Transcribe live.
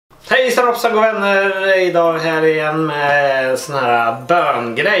Hejsan hoppsan god vänner, idag här igen med en sån här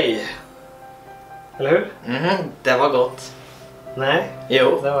böngrej. Eller hur? Det var gott. Nej,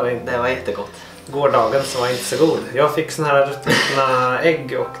 Jo, det var det inte. Det var jättegott. Gårdagens var inte så god. Jag fick såna här ruttna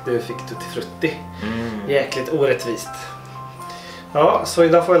ägg och du fick tutti frutti. Jäkligt orättvist. Ja, så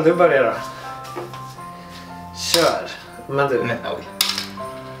idag får väl du börja då. Kör. Men du. Men, oj.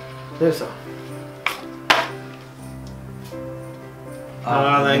 Nu så.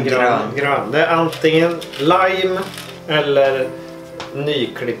 Ja, den grön. Det är antingen lime eller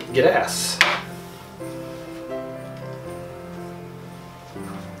nyklippt gräs.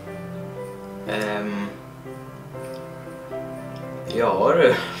 Ja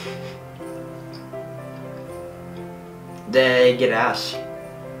du. Det är gräs.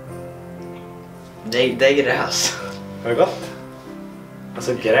 Det är gräs. Är det gott?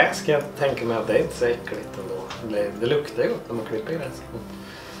 Alltså gräs kan jag tänka mig att det är inte så äckligt ändå. Det luktar ju gott när man klipper gräs.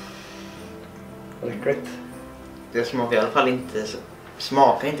 Äckligt. Det smakar i alla fall inte,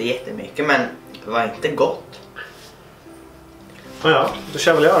 smakar inte jättemycket, men det var inte gott. Ja, då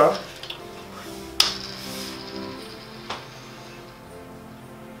kör väl jag då.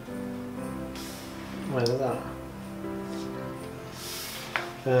 Vad är det där?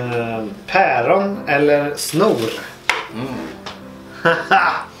 Päron eller snor?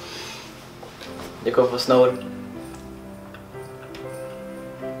 Det kommer få snor.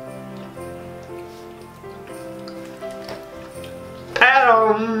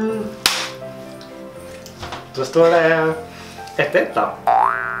 Päron! Då står det 1-1 då.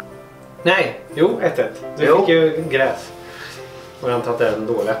 Nej, jo 1-1. Du fick ju gräs. Och jag antar att det är den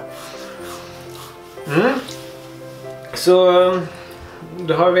dåliga. Så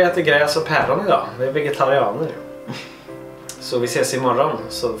då har vi ätit gräs och päron idag. Vi är vegetarianer. Så vi ses imorgon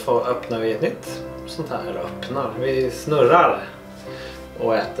så öppnar vi ett nytt sånt här. Eller öppnar. Vi snurrar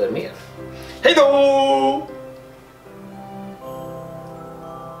och äter mer. Hej då!